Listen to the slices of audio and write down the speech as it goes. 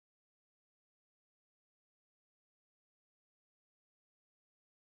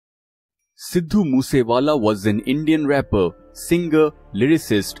Sidhu Moose Wala was an Indian rapper, singer,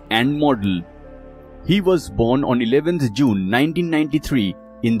 lyricist and model. He was born on 11th June 1993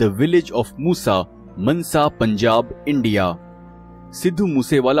 in the village of Moosa, Mansa, Punjab, India. Sidhu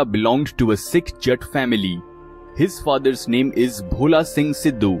Moose Wala belonged to a Sikh Jat family. His father's name is Bhola Singh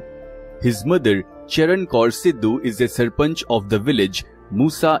Sidhu. His mother, Charan Kaur Sidhu, is a Sarpanch of the village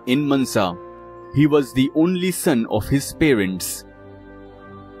Moosa in Mansa. He was the only son of his parents.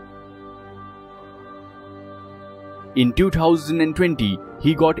 In 2020,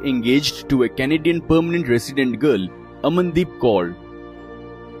 he got engaged to a Canadian permanent resident girl, Amandeep Kaur.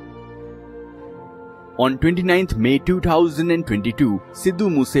 On 29th May 2022, Sidhu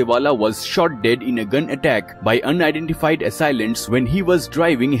Moose Wala was shot dead in a gun attack by unidentified assailants when he was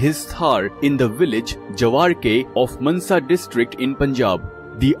driving his Thar in the village Jawarke of Mansa district in Punjab.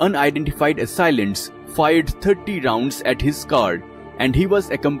 The unidentified assailants fired 30 rounds at his car, and he was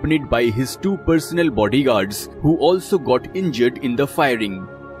accompanied by his 2 personal bodyguards who also got injured in the firing.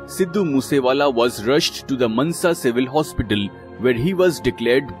 Sidhu Moose Wala was rushed to the Mansa Civil Hospital where he was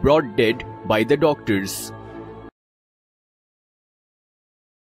declared brought dead by the doctors.